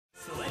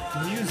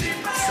Hello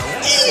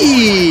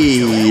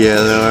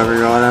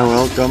everyone and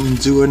welcome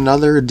to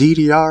another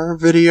DDR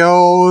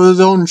video.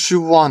 Don't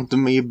you want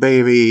me,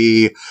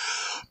 baby?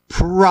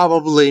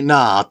 Probably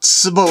not,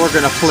 but we're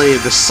gonna play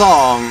the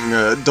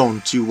song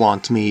Don't You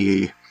Want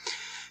Me?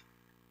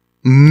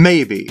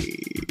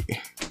 Maybe.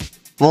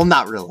 Well,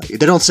 not really.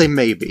 They don't say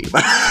maybe,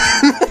 but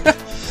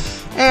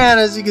and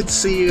as you can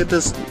see,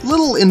 this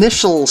little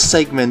initial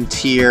segment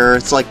here,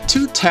 it's like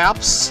 2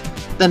 taps,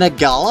 then a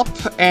gallop,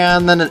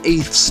 and then an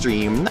 8th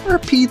stream. That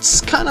repeats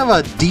kind of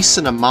a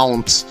decent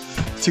amount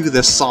through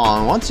this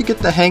song. Once you get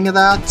the hang of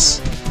that,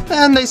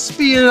 then they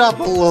speed it up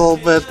a little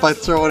bit by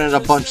throwing in a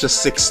bunch of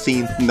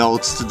 16th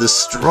notes to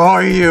destroy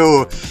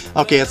you.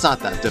 Okay, it's not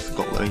that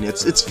difficult. I mean,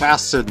 it's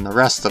faster than the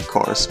rest, of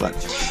course, but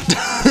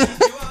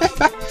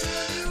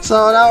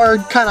so now we're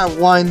kind of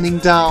winding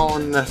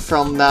down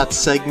from that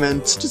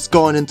segment, just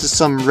going into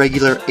some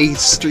regular 8th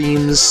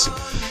streams,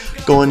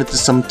 going into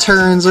some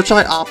turns, which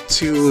I opt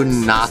to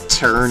not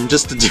turn,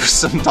 just to do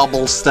some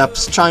double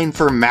steps, trying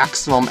for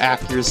maximum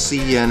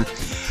accuracy, and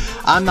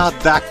I'm not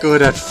that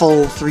good at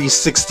full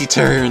 360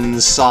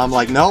 turns, so I'm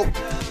like, nope,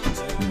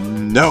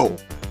 no,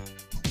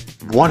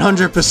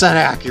 100%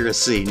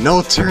 accuracy, no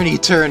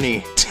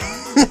turny-turny.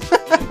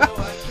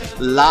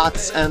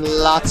 Lots and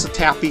lots of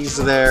tappies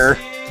there.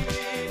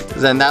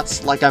 Then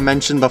that's, like I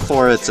mentioned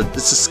before, it's a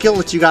skill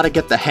that you gotta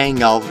get the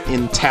hang of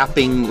in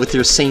tapping with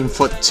your same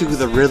foot to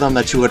the rhythm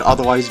that you would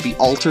otherwise be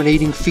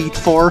alternating feet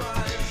for.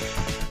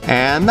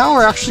 And now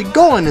we're actually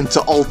going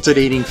into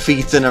alternating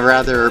feet in a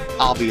rather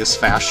obvious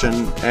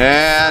fashion,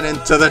 and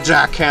into the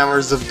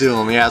jackhammers of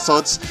doom. Yeah, so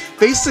it's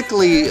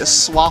basically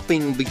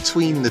swapping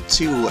between the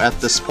two at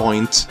this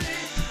point.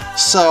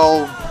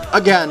 So,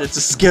 again, it's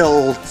a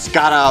skill it's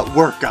gotta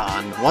work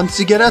on. Once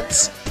you get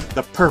it,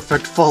 the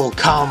perfect full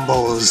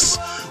combos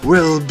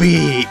will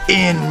be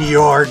in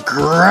your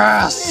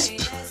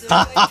grasp!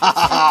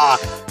 I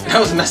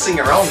was messing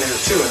around there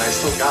too, and I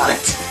still got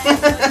it.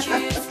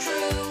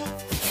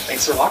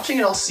 Thanks for watching,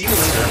 and I'll see you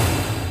later.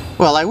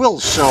 Well, I will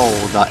show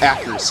the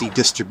accuracy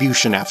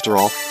distribution after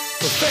all.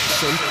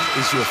 Perfection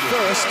is your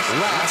first,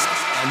 last,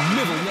 and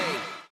middle name.